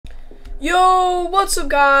Yo, what's up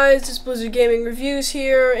guys, it's Blizzard Gaming Reviews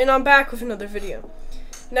here, and I'm back with another video.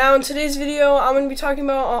 Now in today's video, I'm going to be talking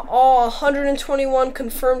about all 121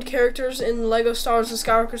 confirmed characters in LEGO Star Wars: The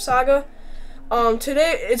Skywalker Saga.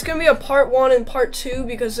 Today, it's going to be a part 1 and part 2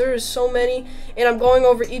 because there is so many, and I'm going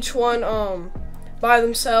over each one by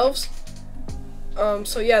themselves.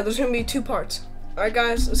 So yeah, there's going to be 2 parts. Alright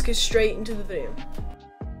guys, let's get straight into the video.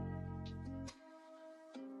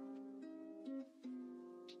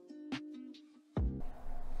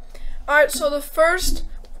 Alright, so the first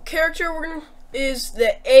character is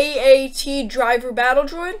the AAT Driver Battle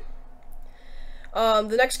Droid.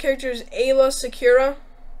 The next character is Ayla Secura.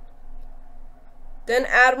 Then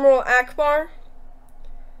Admiral Akbar.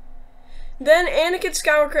 Then Anakin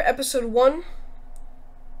Skywalker Episode 1.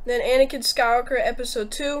 Then Anakin Skywalker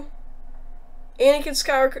Episode 2.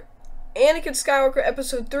 Anakin Skywalker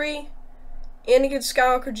Episode 3. Anakin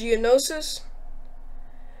Skywalker Geonosis.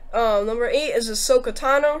 Number 8 is Ahsoka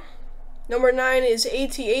Tano. Number 9 is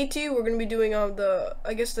AT-AT. We're going to be doing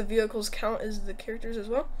I guess the vehicles count as the characters as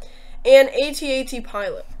well. And AT-AT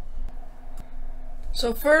Pilot.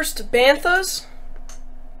 So first, Banthas.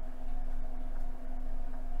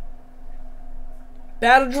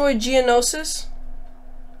 Battle Droid Geonosis.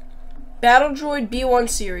 Battle Droid B1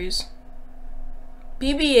 Series.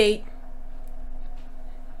 BB-8.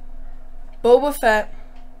 Boba Fett.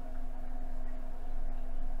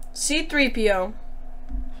 C-3PO.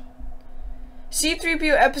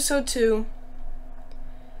 C-3PO Episode 2,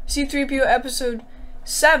 C-3PO Episode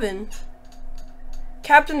 7,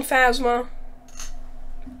 Captain Phasma,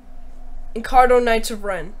 and Cardo Knights of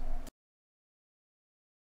Ren.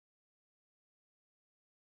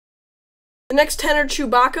 The next 10 are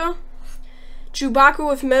Chewbacca, Chewbacca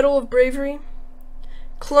with Medal of Bravery,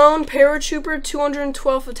 Clone Paratrooper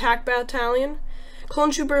 212th Attack Battalion,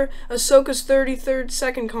 Clone Trooper Ahsoka's 33rd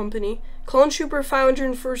 2nd Company, Clone Trooper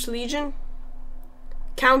 501st Legion,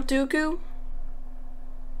 Count Dooku,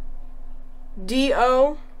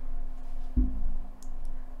 D.O.,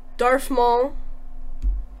 Darth Maul,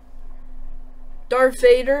 Darth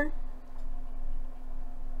Vader,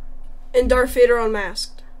 and Darth Vader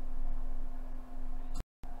Unmasked.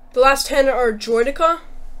 The last 10 are Droideka,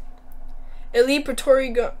 Elite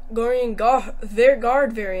Praetorian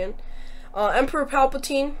Guard variant, Emperor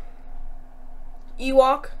Palpatine,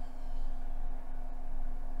 Ewok,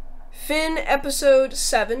 Finn Episode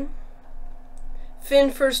 7, Finn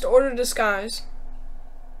First Order Disguise,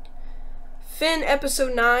 Finn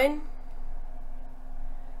Episode 9,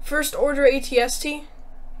 First Order AT-ST,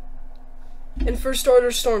 and First Order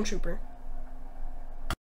Stormtrooper.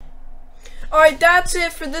 Alright, that's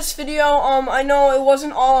it for this video. I know it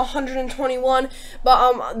wasn't all 121,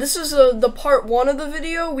 but this is the part 1 of the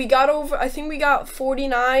video. We got I think we got 40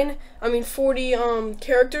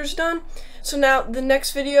 characters done. So now the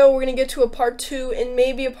next video we're gonna get to a part 2 and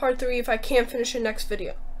maybe a part 3 if I can't finish the next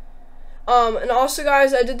video. And also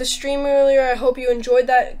guys, I did the stream earlier. I hope you enjoyed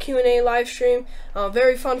that Q&A live stream.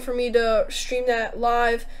 Very fun for me to stream that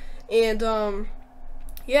live. And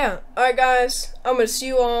yeah, alright guys, I'm gonna see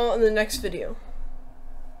you all in the next video.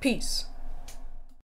 Peace.